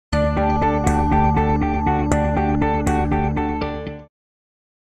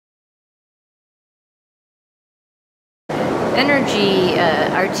Energy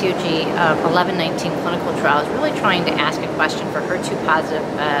RTOG 1119 clinical trial is really trying to ask a question for HER2 positive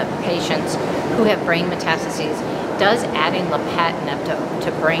patients who have brain metastases. Does adding Lapatinib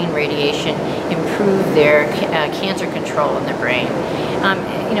to brain radiation improve their cancer control in their brain?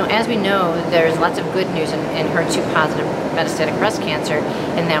 As we know, there's lots of good news in HER2 positive metastatic breast cancer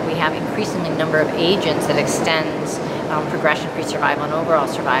in that we have increasingly number of agents that extends progression-free survival and overall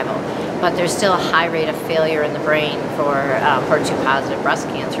survival. But there's still a high rate of failure in the brain for HER2 positive breast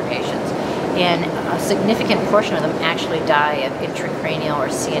cancer patients. And a significant portion of them actually die of intracranial or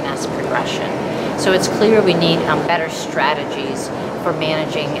CNS progression. So it's clear we need better strategies for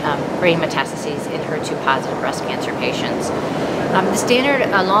managing brain metastases in HER2 positive breast cancer patients. The standard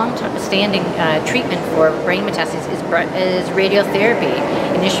long-standing treatment for brain metastases is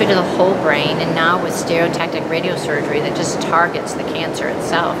radiotherapy, initially to the whole brain, and now with stereotactic radiosurgery that just targets the cancer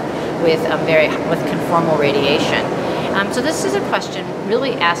itself with conformal radiation. So this is a question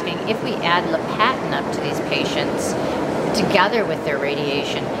really asking if we add Lapatinib to these patients together with their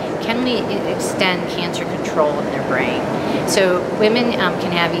radiation, can we extend cancer control in their brain? So women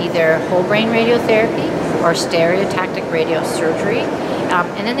can have either whole brain radiotherapy or stereotactic radiosurgery,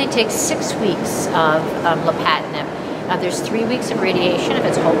 and then they take 6 weeks of Lapatinib. There's 3 weeks of radiation if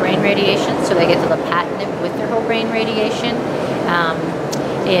it's whole brain radiation, so they get the Lapatinib with their whole brain radiation,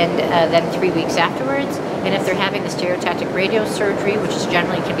 and then 3 weeks afterwards. And if they're having the stereotactic radiosurgery, which is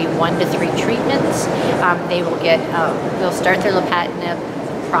generally can be 1 to 3 treatments, they'll start their Lapatinib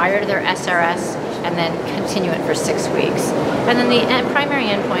prior to their SRS and then continue it for 6 weeks. And then the primary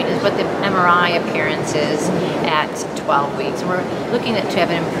endpoint is what the MRI appearance is at 12 weeks. And we're looking to have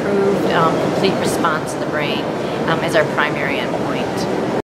an improved complete response in the brain as our primary endpoint.